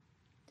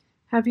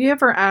Have you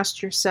ever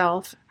asked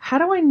yourself, how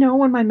do I know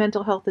when my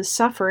mental health is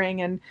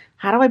suffering and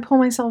how do I pull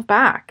myself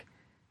back?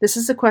 This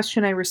is a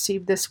question I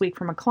received this week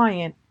from a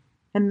client,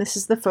 and this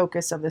is the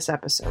focus of this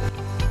episode.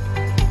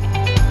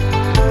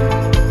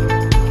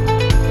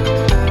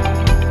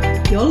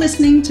 You're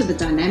listening to the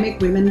Dynamic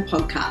Women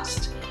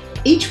podcast.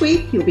 Each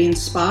week, you'll be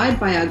inspired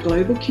by our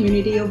global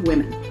community of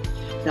women.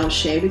 They'll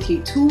share with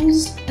you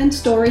tools and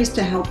stories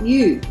to help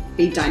you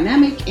be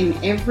dynamic in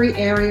every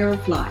area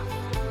of life.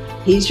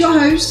 He's your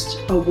host,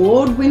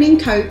 award-winning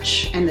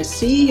coach, and the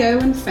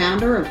CEO and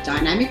founder of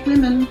Dynamic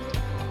Women,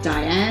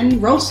 Diane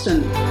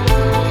Ralston.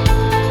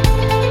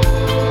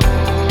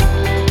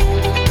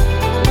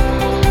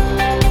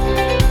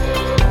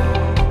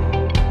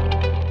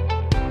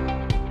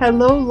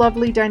 Hello,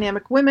 lovely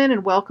dynamic women,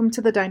 and welcome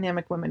to the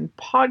Dynamic Women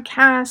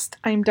podcast.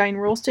 I'm Diane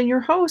Ralston,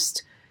 your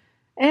host,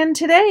 and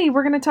today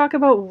we're going to talk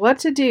about what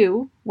to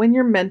do when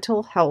your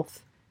mental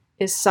health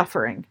is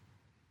suffering.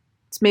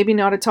 It's maybe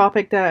not a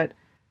topic that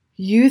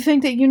you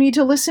think that you need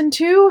to listen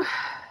to,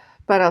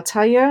 but I'll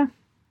tell you,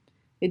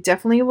 it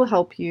definitely will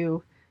help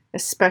you,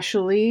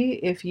 especially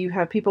if you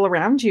have people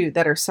around you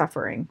that are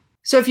suffering.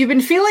 So if you've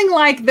been feeling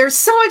like there's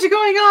so much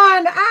going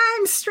on,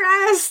 I'm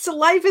stressed,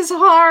 life is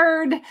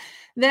hard,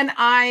 then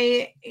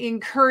I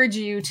encourage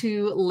you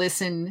to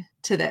listen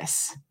to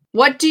this.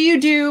 What do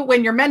you do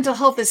when your mental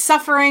health is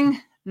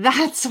suffering?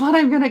 That's what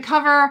I'm going to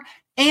cover.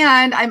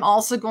 And I'm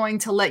also going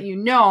to let you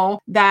know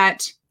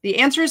that the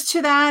answers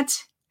to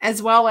that, as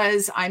well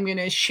as I'm going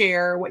to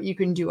share what you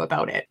can do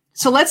about it.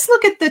 So let's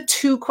look at the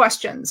two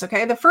questions,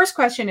 okay? The first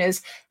question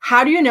is,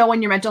 how do you know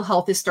when your mental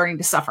health is starting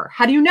to suffer?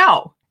 How do you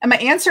know? And my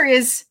answer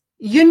is,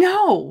 you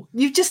know.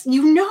 If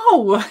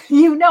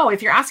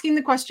you're asking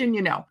the question,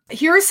 you know.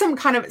 Here are some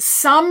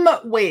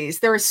ways.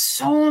 There are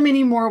so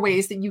many more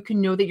ways that you can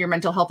know that your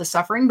mental health is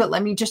suffering, but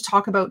let me just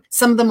talk about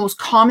some of the most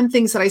common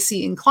things that I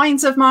see in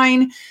clients of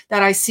mine,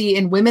 that I see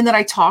in women that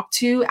I talk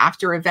to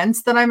after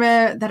events that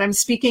I'm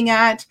speaking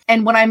at,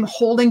 and when I'm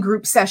holding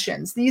group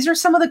sessions. These are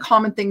some of the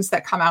common things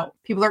that come out.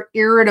 People are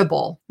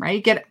irritable,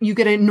 right? You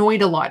get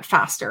annoyed a lot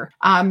faster.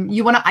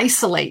 You want to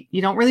isolate.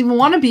 You don't really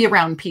want to be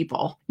around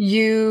people.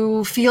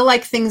 You feel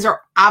like things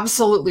are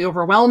absolutely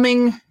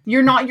overwhelming.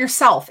 You're not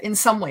yourself in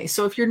some way.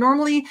 So if you're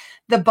normally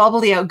the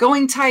bubbly,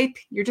 outgoing type,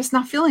 you're just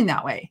not feeling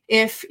that way.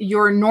 If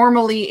you're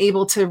normally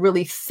able to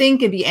really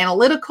think and be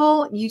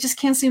analytical, you just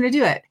can't seem to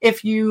do it.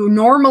 If you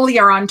normally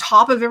are on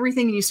top of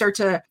everything and you start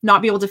to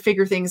not be able to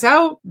figure things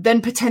out,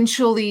 then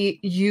potentially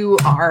you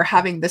are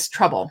having this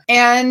trouble.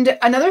 And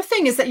another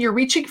thing is that you're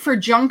reaching for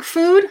junk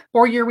food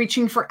or you're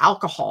reaching for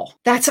alcohol.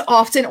 That's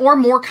often, or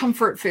more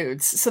comfort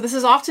foods. So this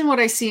is often what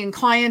I see in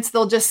clients.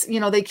 They'll just,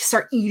 they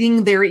start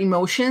eating their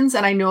emotions.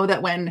 And I know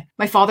that when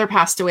my father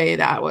passed away,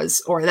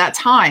 that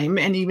time,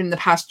 and even the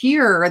past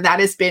year,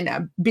 that has been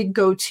a big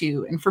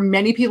go-to. And for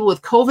many people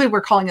with COVID, we're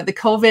calling it the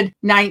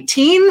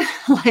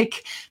COVID-19,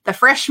 like the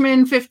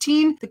freshman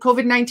 15, the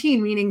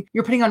COVID-19, meaning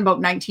you're putting on about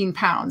 19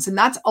 pounds. And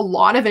that's a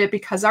lot of it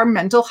because our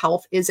mental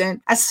health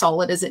isn't as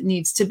solid as it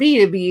needs to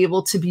be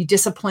able to be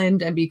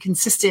disciplined and be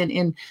consistent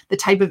in the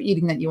type of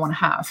eating that you want to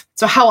have.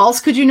 So how else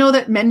could you know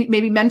that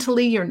maybe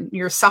mentally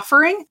you're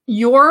suffering?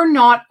 You're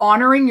not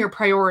honoring your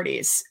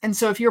priorities. And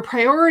so if your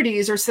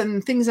priorities or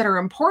some things that are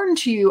important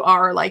to you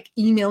are like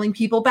emailing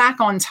people back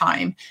on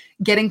time,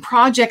 getting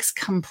projects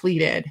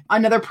completed.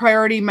 Another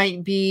priority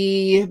might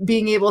be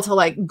being able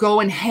to go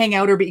and hang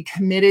out or be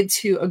committed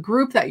to a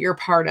group that you're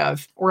part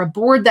of, or a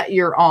board that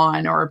you're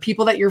on, or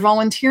people that you're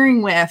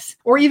volunteering with,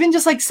 or even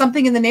just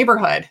something in the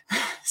neighborhood.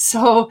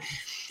 So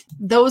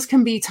those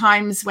can be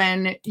times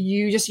when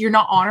you're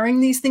not honoring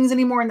these things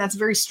anymore. And that's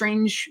very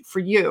strange for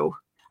you.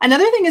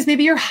 Another thing is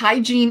maybe your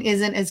hygiene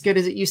isn't as good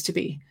as it used to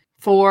be.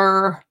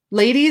 For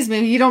ladies,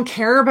 maybe you don't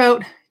care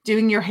about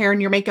doing your hair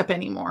and your makeup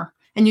anymore,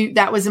 and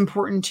that was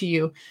important to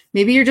you.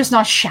 Maybe you're just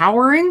not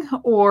showering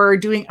or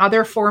doing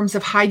other forms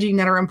of hygiene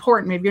that are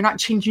important. Maybe you're not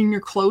changing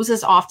your clothes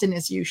as often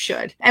as you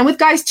should. And with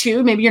guys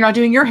too, maybe you're not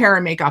doing your hair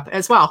and makeup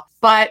as well.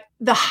 But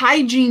the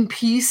hygiene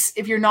piece,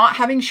 if you're not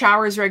having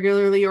showers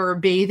regularly or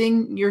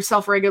bathing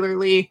yourself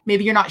regularly,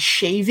 maybe you're not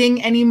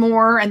shaving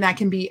anymore, and that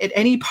can be at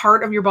any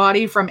part of your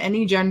body from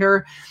any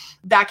gender,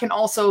 that can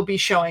also be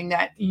showing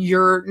that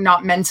you're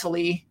not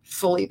mentally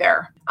fully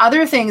there.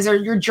 Other things are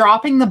you're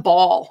dropping the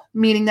ball,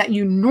 meaning that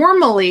you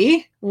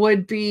normally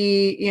would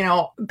be,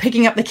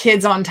 picking up the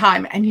kids on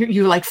time and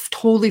you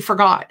totally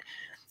forgot.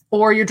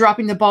 Or you're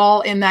dropping the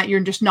ball in that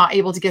you're just not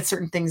able to get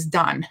certain things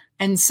done.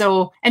 And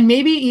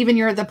maybe even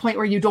you're at the point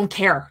where you don't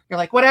care. You're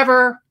like,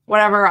 whatever,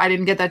 I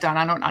didn't get that done.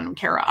 I don't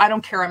care.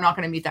 I'm not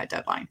going to meet that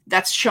deadline.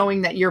 That's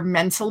showing that you're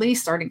mentally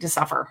starting to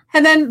suffer.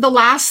 And then the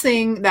last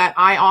thing that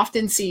I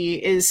often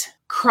see is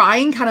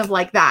crying kind of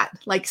like that,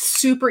 like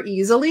super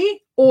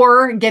easily,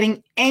 or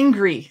getting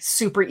angry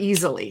super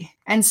easily.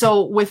 And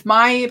so with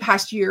my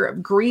past year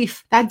of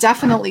grief, that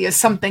definitely is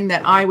something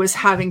that I was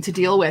having to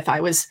deal with.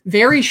 I was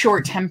very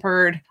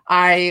short-tempered.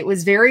 I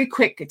was very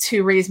quick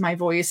to raise my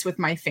voice with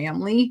my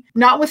family,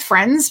 not with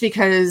friends,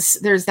 because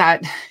there's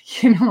that,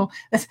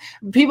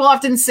 people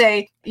often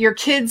say your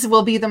kids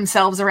will be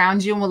themselves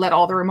around you and will let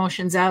all their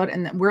emotions out.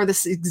 And we're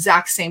this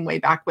exact same way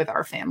back with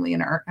our family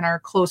and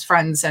our close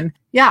friends. And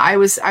yeah, I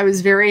was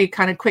very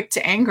kind of quick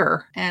to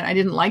anger, and I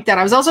didn't like that.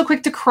 I was also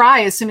quick to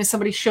cry as soon as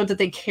somebody showed that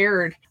they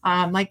cared.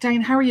 Like,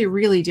 Diane, how are you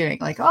really doing?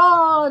 Like,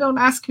 oh, don't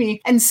ask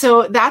me. And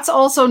so that's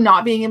also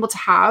not being able to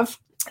have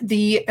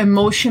the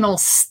emotional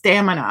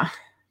stamina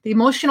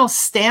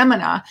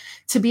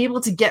to be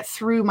able to get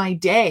through my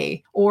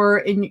day, or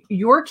in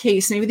your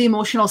case, maybe the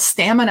emotional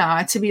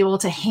stamina to be able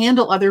to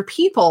handle other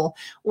people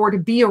or to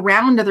be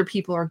around other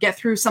people or get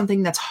through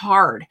something that's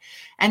hard.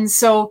 And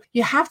so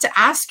you have to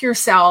ask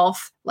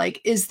yourself,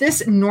 like, is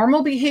this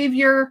normal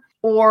behavior,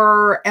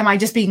 or am I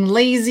just being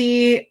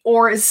lazy,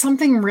 or is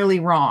something really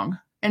wrong?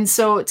 And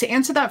so to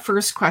answer that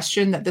first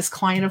question that this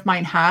client of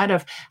mine had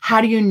of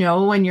how do you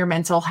know when your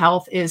mental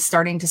health is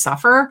starting to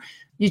suffer,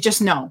 you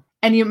just know.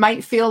 And you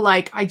might feel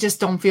like, I just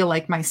don't feel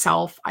like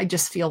myself. I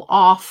just feel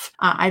off.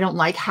 I don't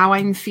like how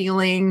I'm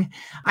feeling.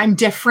 I'm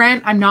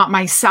different. I'm not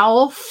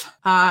myself.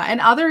 And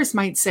others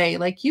might say,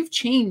 like, you've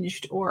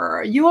changed, or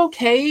are you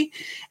okay?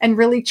 And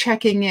really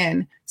checking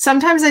in.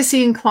 Sometimes I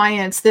see in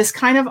clients this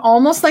kind of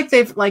almost like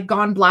they've like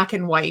gone black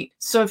and white.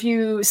 So if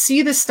you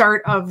see the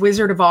start of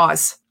Wizard of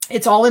Oz,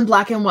 it's all in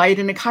black and white,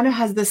 and it kind of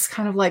has this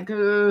kind of like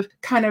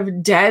kind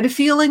of dead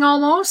feeling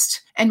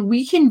almost. And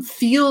we can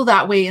feel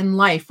that way in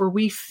life, where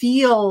we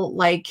feel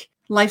like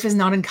life is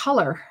not in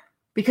color.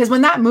 Because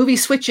when that movie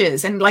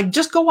switches, and like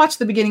just go watch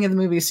the beginning of the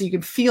movie so you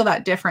can feel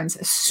that difference.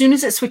 As soon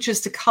as it switches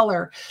to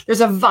color,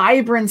 there's a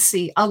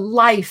vibrancy, a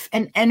life,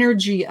 an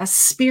energy, a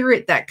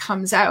spirit that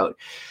comes out.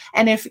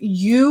 And if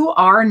you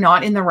are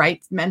not in the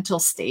right mental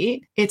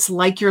state, it's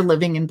like you're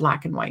living in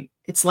black and white.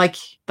 It's like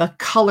the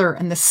color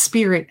and the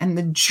spirit and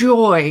the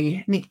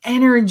joy and the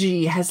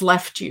energy has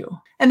left you.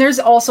 And there's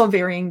also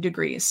varying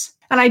degrees.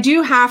 And I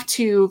do have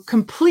to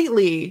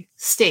completely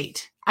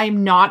state,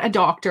 I'm not a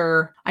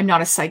doctor. I'm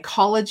not a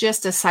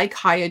psychologist, a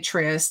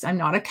psychiatrist. I'm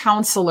not a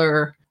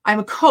counselor. I'm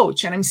a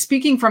coach, and I'm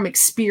speaking from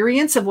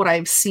experience of what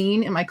I've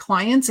seen in my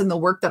clients and the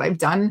work that I've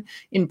done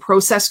in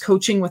process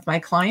coaching with my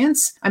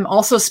clients. I'm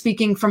also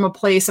speaking from a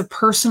place of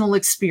personal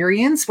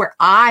experience where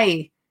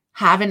I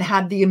haven't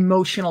had the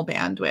emotional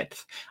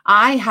bandwidth.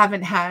 I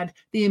haven't had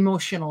the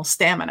emotional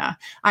stamina.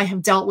 I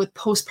have dealt with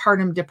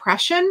postpartum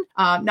depression,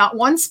 not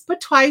once, but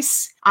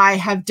twice. I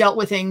have dealt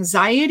with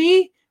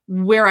anxiety,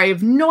 where I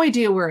have no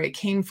idea where it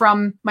came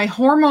from. My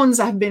hormones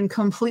have been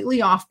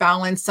completely off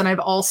balance. And I've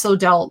also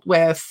dealt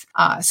with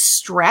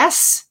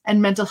stress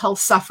and mental health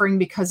suffering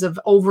because of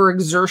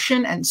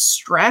overexertion and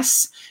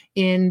stress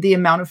in the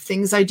amount of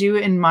things I do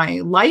in my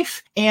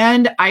life.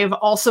 And I have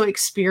also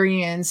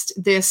experienced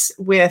this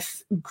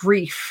with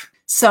grief.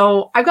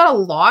 So I've got a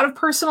lot of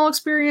personal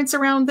experience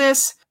around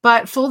this.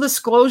 But full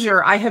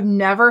disclosure, I have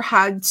never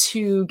had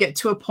to get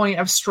to a point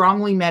of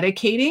strongly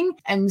medicating.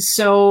 And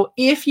so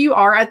if you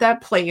are at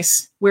that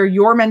place where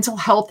your mental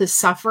health is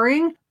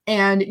suffering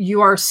and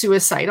you are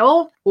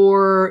suicidal,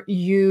 or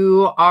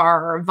you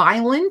are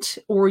violent,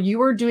 or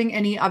you are doing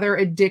any other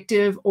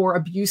addictive or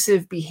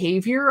abusive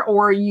behavior,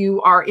 or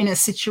you are in a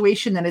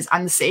situation that is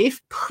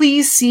unsafe,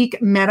 please seek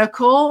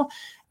medical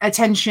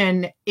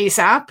attention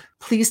ASAP.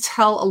 Please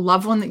tell a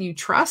loved one that you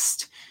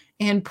trust.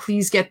 And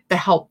please get the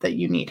help that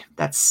you need.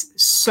 That's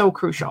so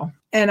crucial.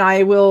 And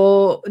I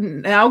will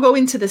now go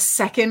into the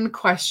second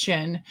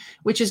question,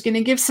 which is going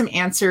to give some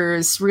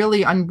answers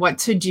really on what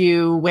to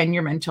do when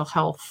your mental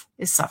health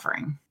is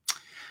suffering.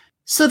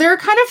 So there are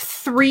kind of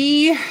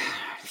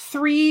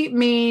three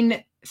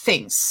main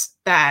things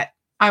that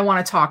I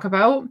want to talk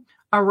about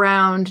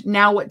around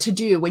now what to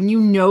do. When you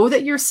know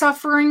that you're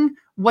suffering,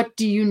 what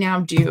do you now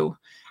do?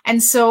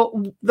 And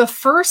so the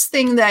first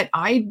thing that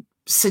I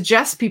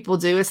suggest people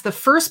do, it's the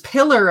first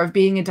pillar of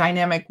being a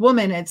dynamic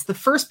woman. It's the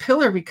first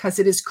pillar because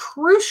it is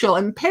crucial,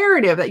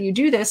 imperative that you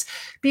do this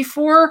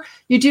before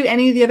you do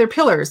any of the other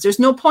pillars. There's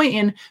no point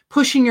in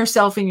pushing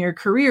yourself in your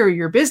career,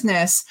 your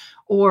business,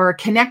 or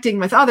connecting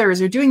with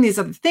others or doing these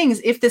other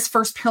things if this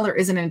first pillar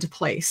isn't into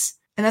place.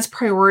 And that's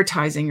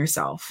prioritizing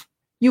yourself.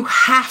 You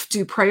have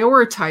to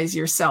prioritize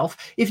yourself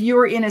if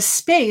you're in a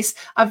space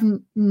of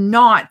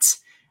not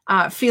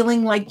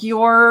feeling like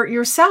you're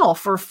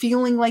yourself or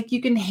feeling like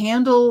you can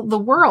handle the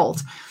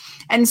world.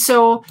 And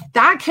so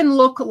that can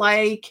look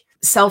like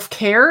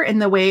self-care in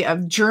the way of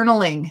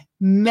journaling,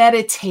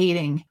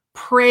 meditating,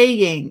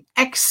 praying,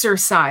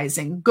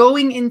 exercising,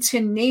 going into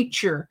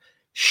nature,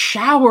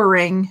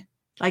 showering,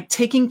 like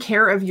taking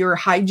care of your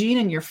hygiene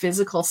and your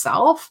physical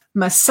self,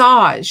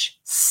 massage,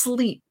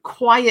 sleep,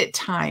 quiet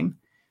time,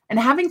 and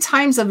having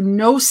times of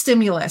no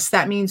stimulus.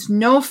 That means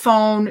no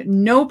phone,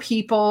 no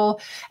people.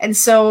 And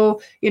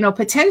so,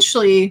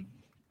 potentially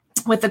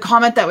with the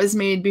comment that was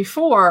made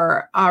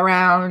before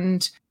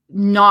around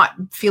not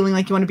feeling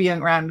like you want to be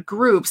around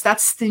groups,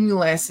 that's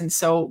stimulus. And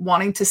so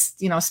wanting to,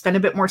 spend a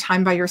bit more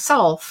time by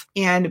yourself.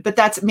 But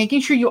that's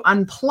making sure you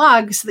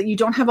unplug so that you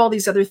don't have all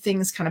these other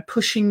things kind of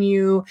pushing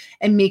you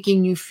and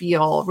making you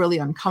feel really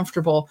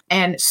uncomfortable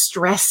and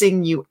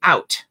stressing you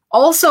out.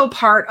 Also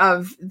part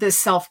of the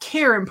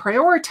self-care and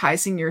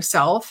prioritizing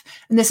yourself.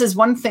 And this is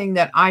one thing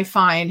that I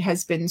find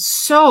has been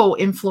so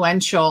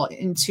influential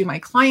into my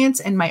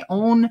clients and my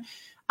own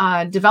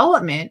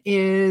development,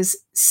 is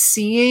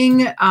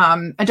seeing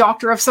a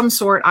doctor of some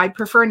sort. I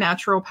prefer a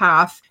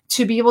naturopath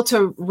to be able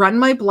to run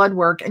my blood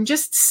work and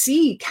just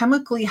see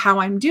chemically how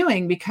I'm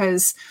doing.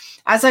 Because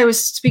as I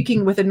was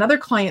speaking with another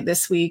client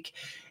this week,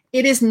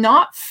 it is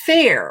not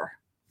fair.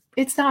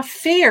 It's not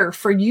fair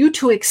for you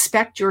to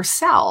expect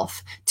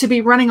yourself to be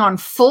running on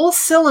full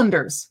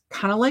cylinders,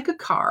 kind of like a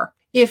car,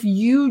 if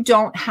you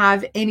don't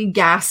have any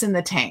gas in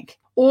the tank.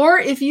 Or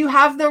if you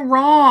have the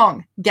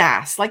wrong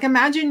gas. Like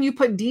imagine you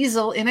put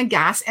diesel in a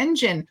gas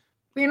engine.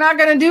 You're not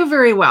going to do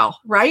very well,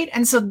 right?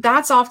 And so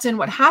that's often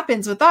what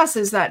happens with us,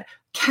 is that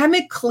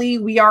chemically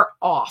we are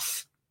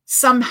off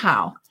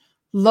somehow.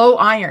 Low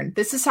iron.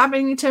 This is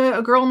happening to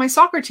a girl on my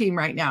soccer team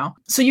right now.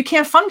 So you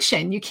can't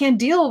function. You can't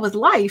deal with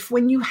life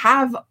when you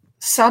have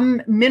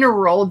some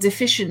mineral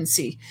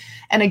deficiency.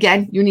 And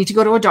again, you need to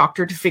go to a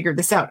doctor to figure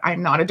this out.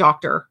 I'm not a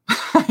doctor.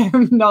 I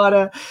am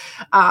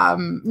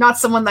not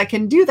someone that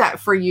can do that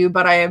for you,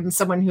 but I am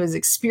someone who has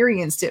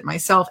experienced it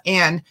myself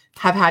and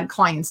have had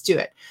clients do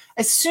it.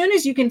 As soon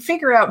as you can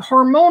figure out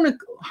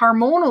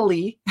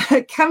hormonally,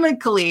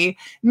 chemically,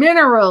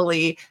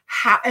 minerally,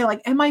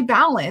 am I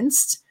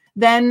balanced?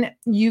 Then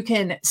you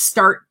can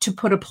start to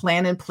put a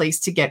plan in place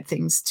to get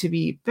things to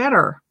be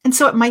better. And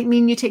so it might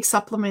mean you take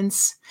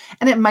supplements,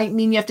 and it might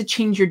mean you have to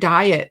change your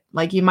diet.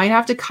 Like you might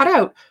have to cut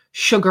out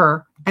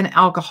sugar and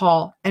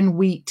alcohol and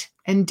wheat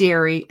and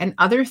dairy and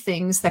other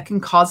things that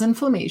can cause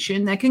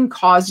inflammation, that can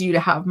cause you to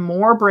have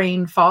more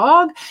brain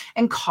fog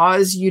and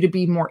cause you to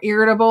be more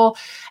irritable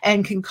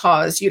and can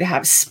cause you to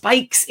have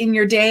spikes in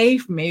your day,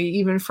 maybe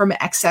even from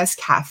excess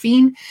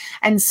caffeine.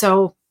 And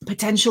so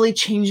potentially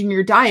changing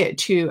your diet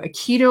to a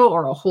keto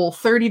or a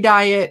Whole30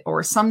 diet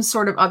or some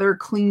sort of other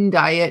clean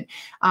diet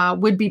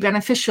would be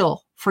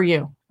beneficial for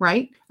you,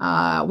 right?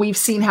 We've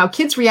seen how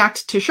kids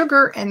react to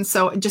sugar. And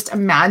so just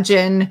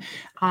imagine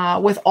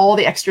with all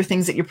the extra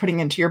things that you're putting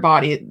into your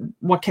body,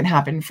 what can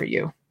happen for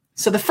you.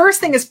 So the first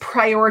thing is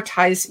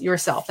prioritize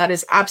yourself. That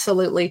is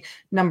absolutely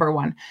number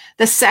one.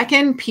 The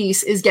second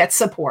piece is get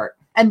support.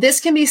 And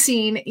this can be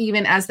seen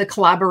even as the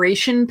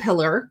collaboration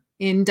pillar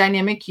in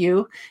Dynamic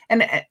You.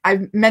 And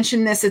I've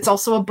mentioned this, it's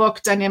also a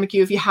book, Dynamic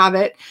You, if you have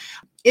it.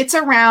 It's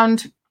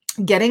around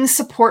getting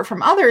support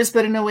from others,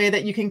 but in a way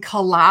that you can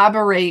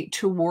collaborate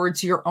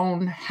towards your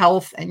own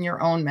health and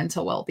your own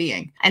mental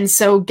well-being. And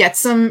so get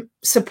some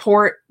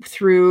support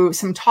through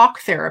some talk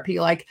therapy,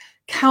 like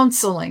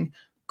counseling,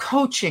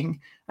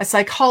 coaching, a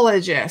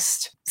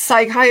psychologist,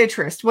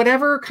 psychiatrist,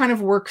 whatever kind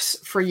of works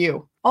for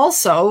you.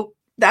 Also,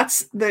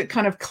 that's the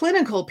kind of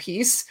clinical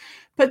piece,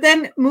 but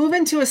then move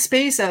into a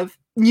space of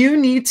you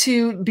need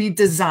to be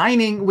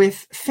designing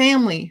with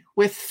family,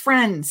 with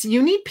friends.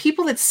 You need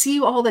people that see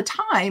you all the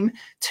time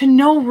to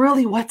know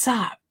really what's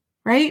up,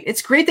 right?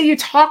 It's great that you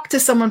talk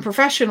to someone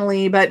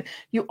professionally, but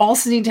you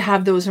also need to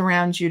have those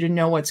around you to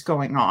know what's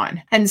going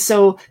on. And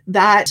so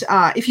that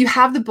if you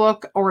have the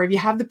book or if you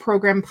have the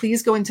program,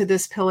 please go into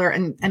this pillar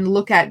and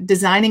look at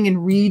designing and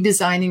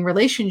redesigning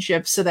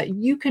relationships so that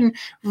you can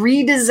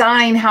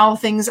redesign how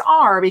things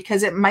are,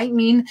 because it might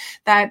mean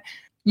that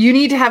you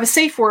need to have a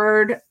safe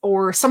word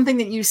or something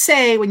that you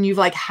say when you've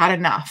had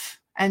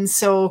enough. And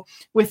so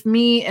with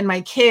me and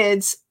my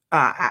kids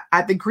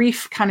at the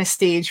grief kind of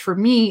stage, for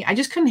me, I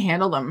just couldn't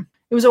handle them.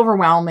 It was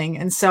overwhelming.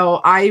 And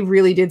so I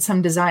really did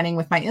some designing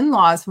with my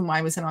in-laws when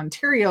I was in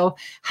Ontario,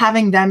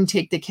 having them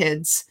take the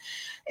kids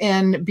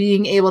and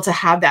being able to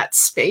have that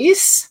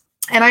space.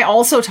 And I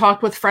also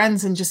talked with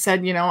friends and just said,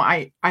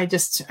 I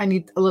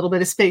need a little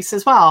bit of space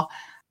as well.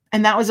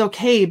 And that was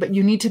okay, but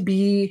you need to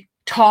be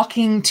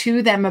talking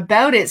to them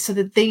about it so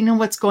that they know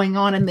what's going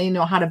on and they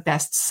know how to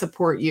best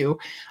support you.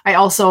 I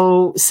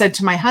also said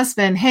to my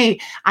husband, hey,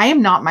 I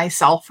am not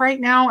myself right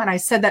now. And I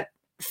said that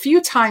a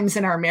few times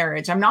in our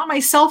marriage, I'm not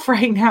myself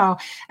right now.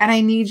 And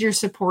I need your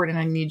support and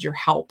I need your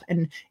help.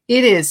 And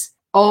it is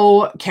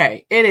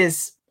okay. It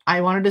is,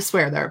 I wanted to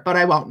swear there, but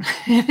I won't.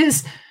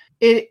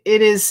 It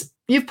is,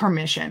 you have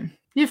permission.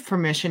 You have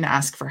permission to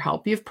ask for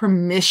help. You have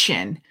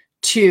permission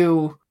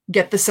to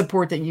get the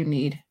support that you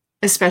need,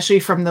 especially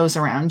from those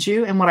around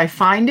you. And what I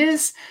find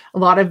is a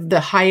lot of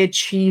the high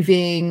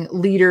achieving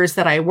leaders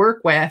that I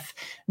work with,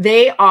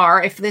 they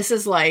are, if this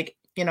is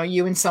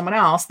you and someone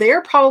else,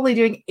 they're probably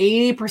doing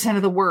 80%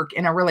 of the work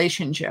in a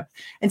relationship.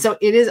 And so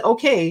it is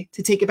okay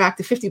to take it back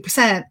to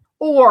 50%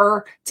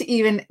 or to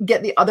even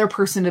get the other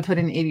person to put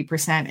in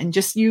 80% and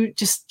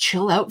just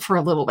chill out for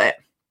a little bit.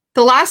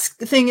 The last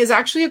thing is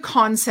actually a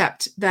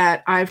concept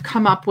that I've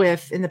come up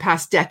with in the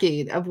past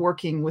decade of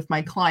working with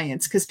my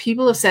clients, because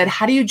people have said,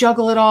 how do you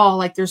juggle it all?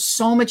 Like there's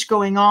so much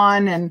going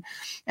on, and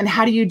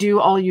how do you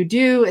do all you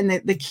do? And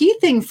the key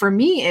thing for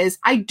me is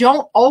I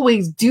don't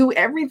always do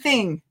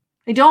everything.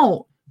 I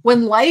don't.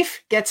 When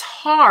life gets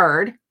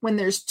hard, when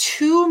there's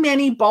too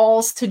many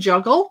balls to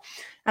juggle,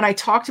 and I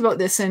talked about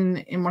this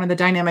in one of the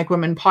Dynamic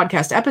Women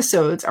podcast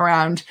episodes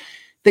around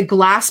the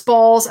glass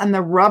balls and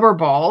the rubber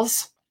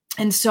balls.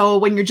 And so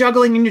when you're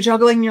juggling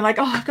and you're like,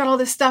 oh, I've got all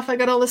this stuff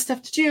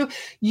to do.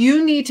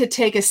 You need to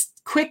take a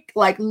quick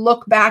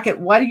look back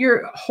at what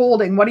you're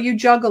holding, what are you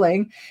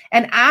juggling,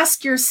 and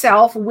ask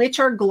yourself which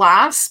are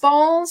glass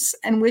balls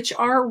and which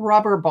are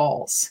rubber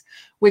balls,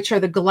 which are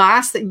the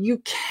glass that you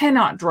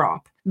cannot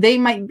drop.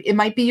 It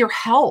might be your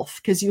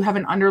health because you have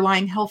an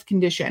underlying health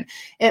condition.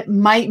 It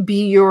might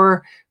be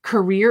your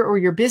career or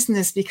your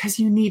business because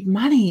you need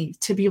money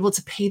to be able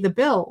to pay the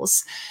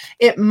bills.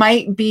 It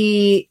might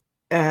be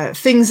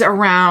things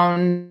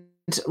around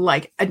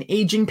like an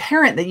aging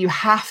parent that you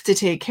have to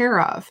take care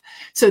of.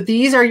 So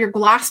these are your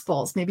glass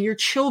balls. Maybe your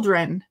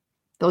children,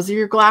 those are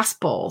your glass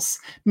balls.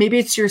 Maybe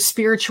it's your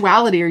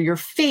spirituality or your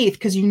faith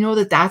because you know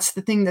that that's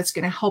the thing that's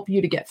going to help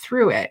you to get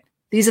through it.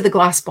 These are the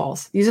glass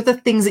balls. These are the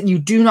things that you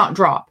do not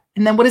drop.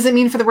 And then what does it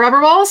mean for the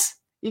rubber balls?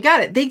 You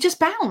got it. They just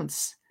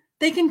bounce.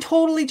 They can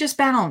totally just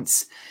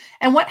bounce.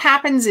 And what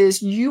happens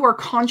is you are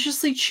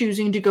consciously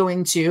choosing to go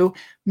into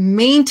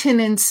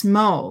maintenance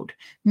mode.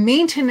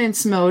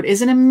 Maintenance mode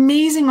is an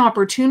amazing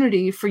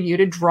opportunity for you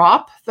to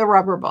drop the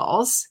rubber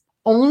balls,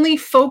 only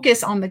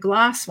focus on the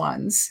glass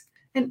ones,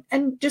 and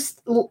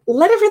just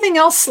let everything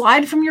else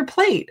slide from your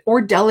plate, or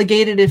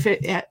delegate it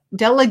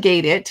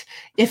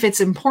if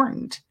it's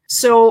important.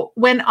 So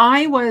when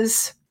I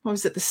was,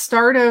 the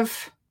start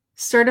of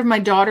my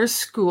daughter's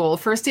school,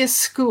 first day of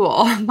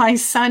school, my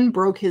son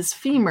broke his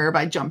femur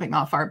by jumping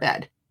off our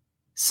bed.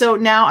 So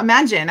now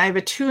imagine I have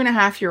a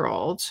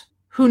 2.5-year-old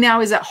who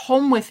now is at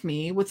home with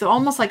me with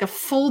almost like a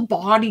full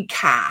body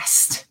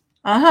cast.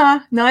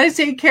 Now to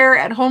take care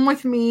at home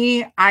with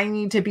me. I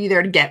need to be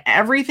there to get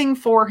everything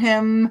for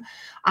him.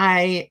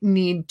 I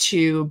need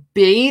to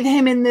bathe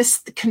him in this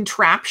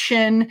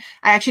contraption.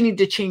 I actually need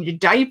to change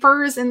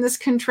diapers in this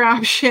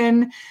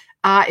contraption.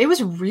 It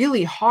was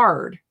really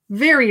hard.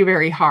 Very,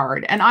 very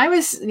hard. And I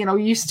was,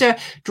 used to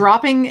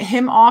dropping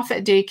him off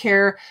at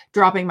daycare,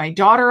 dropping my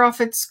daughter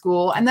off at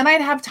school, and then I'd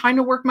have time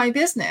to work my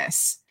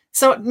business.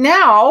 So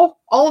now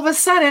all of a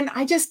sudden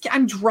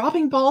I'm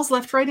dropping balls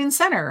left, right, and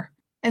center.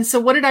 And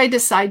so what did I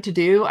decide to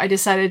do? I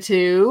decided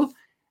to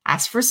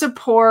ask for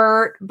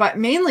support, but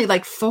mainly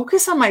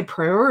focus on my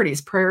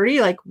priorities. Priority,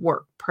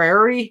 work.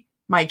 Priority,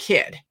 my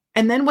kid.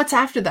 And then what's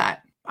after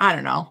that? I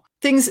don't know.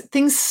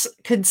 Things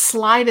could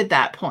slide at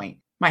that point.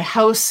 My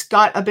house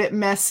got a bit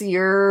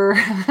messier.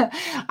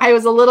 I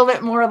was a little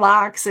bit more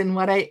lax in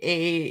what I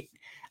ate.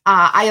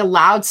 I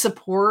allowed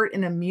support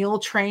in a meal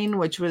train,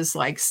 which was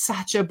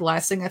such a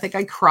blessing. I think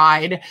I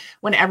cried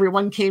when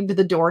everyone came to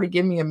the door to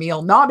give me a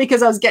meal, not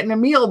because I was getting a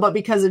meal, but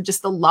because of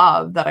just the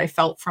love that I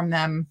felt from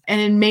them. And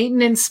in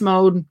maintenance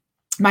mode,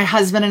 my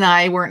husband and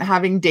I weren't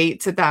having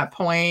dates at that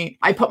point.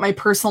 I put my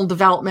personal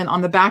development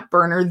on the back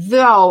burner,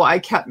 though I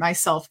kept my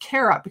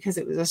self-care up because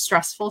it was a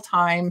stressful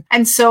time.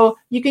 And so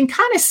you can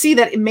kind of see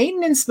that in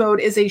maintenance mode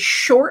is a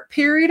short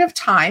period of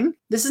time.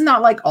 This is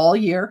not all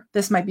year.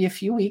 This might be a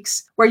few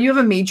weeks where you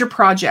have a major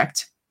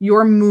project.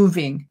 You're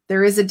moving.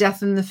 There is a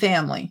death in the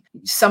family.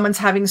 Someone's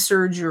having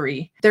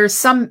surgery. There's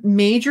some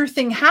major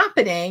thing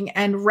happening.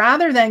 And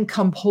rather than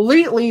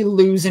completely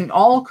losing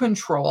all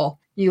control,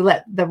 you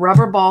let the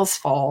rubber balls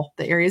fall,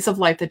 the areas of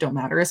life that don't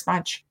matter as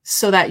much,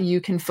 so that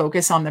you can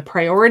focus on the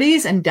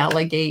priorities and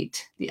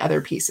delegate the other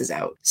pieces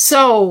out.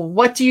 So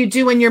what do you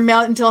do when your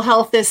mental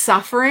health is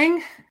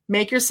suffering?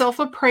 Make yourself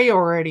a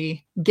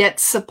priority.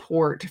 Get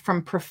support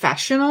from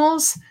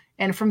professionals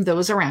and from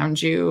those around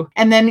you.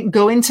 And then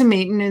go into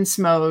maintenance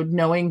mode,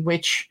 knowing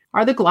which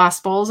are the glass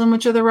balls and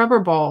which are the rubber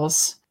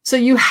balls. So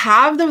you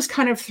have those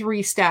kind of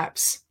 3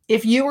 steps.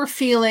 If you are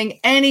feeling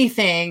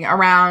anything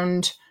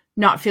around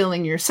not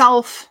feeling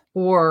yourself,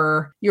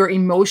 or your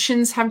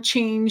emotions have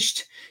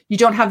changed, you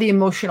don't have the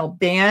emotional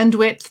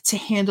bandwidth to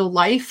handle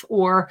life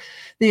or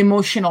the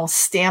emotional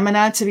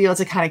stamina to be able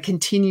to kind of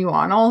continue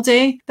on all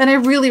day, then I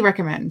really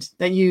recommend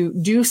that you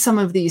do some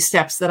of these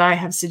steps that I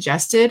have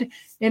suggested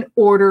in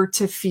order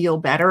to feel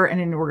better and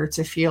in order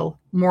to feel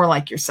more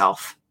like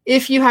yourself.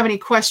 If you have any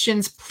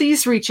questions,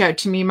 please reach out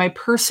to me. My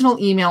personal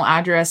email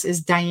address is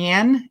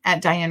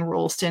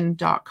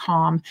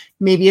diane@dianerolston.com.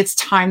 Maybe it's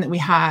time that we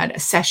had a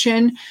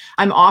session.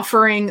 I'm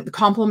offering the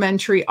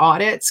complimentary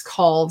audits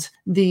called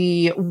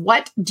the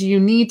What Do You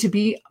Need to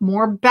Be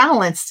More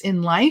Balanced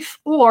in Life,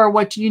 or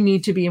What Do You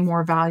Need to Be a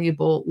More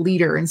Valuable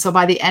Leader? And so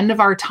by the end of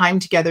our time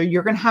together,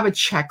 you're going to have a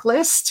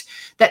checklist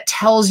that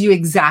tells you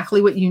exactly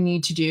what you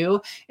need to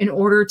do in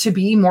order to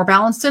be more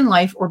balanced in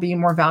life, or be a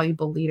more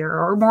valuable leader,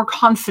 or a more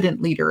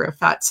confident leader, later if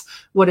that's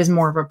what is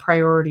more of a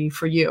priority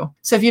for you.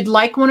 So if you'd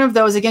like one of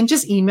those, again,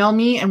 just email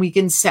me and we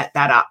can set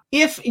that up.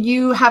 If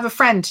you have a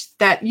friend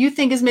that you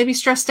think is maybe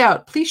stressed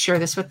out, please share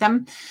this with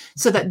them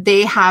so that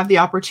they have the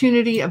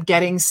opportunity of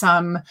getting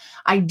some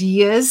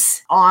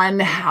ideas on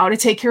how to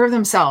take care of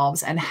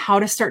themselves and how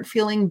to start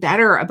feeling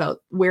better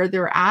about where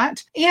they're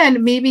at.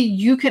 And maybe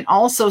you can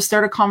also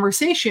start a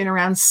conversation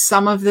around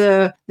some of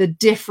the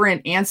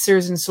different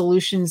answers and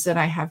solutions that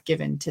I have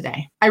given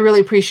today. I really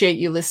appreciate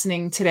you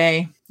listening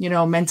today. You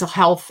know, mental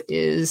health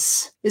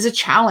is a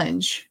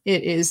challenge.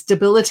 It is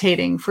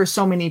debilitating for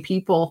so many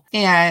people,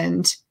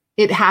 and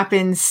it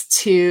happens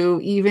to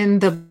even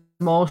the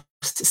most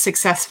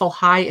successful,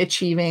 high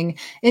achieving,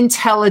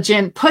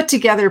 intelligent, put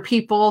together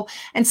people.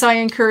 And so I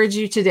encourage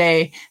you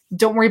today,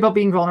 don't worry about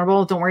being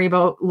vulnerable. Don't worry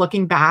about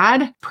looking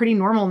bad. Pretty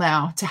normal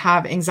now to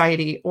have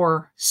anxiety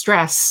or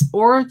stress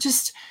or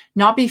just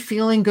not be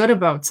feeling good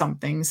about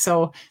something.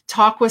 So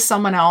talk with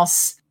someone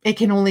else. It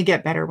can only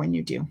get better when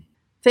you do.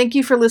 Thank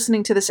you for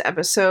listening to this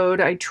episode.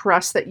 I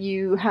trust that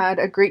you had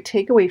a great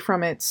takeaway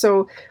from it.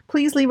 So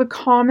please leave a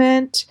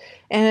comment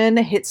and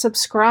hit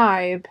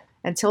subscribe.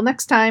 Until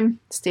next time,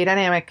 stay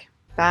dynamic.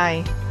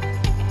 Bye.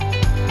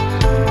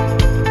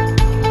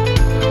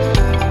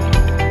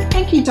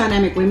 Thank you,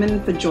 Dynamic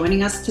Women, for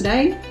joining us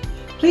today.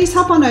 Please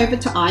hop on over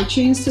to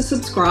iTunes to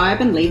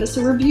subscribe and leave us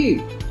a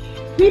review.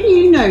 Who do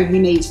you know who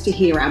needs to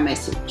hear our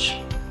message?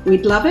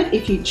 We'd love it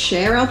if you'd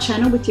share our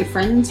channel with your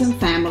friends and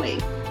family.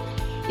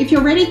 If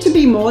you're ready to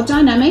be more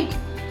dynamic,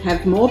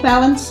 have more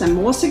balance and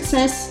more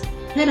success,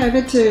 head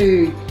over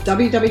to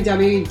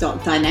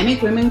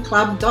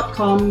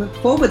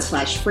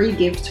www.dynamicwomenclub.com/free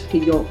gift for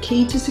your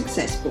Key to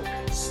Success book.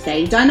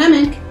 Stay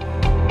dynamic.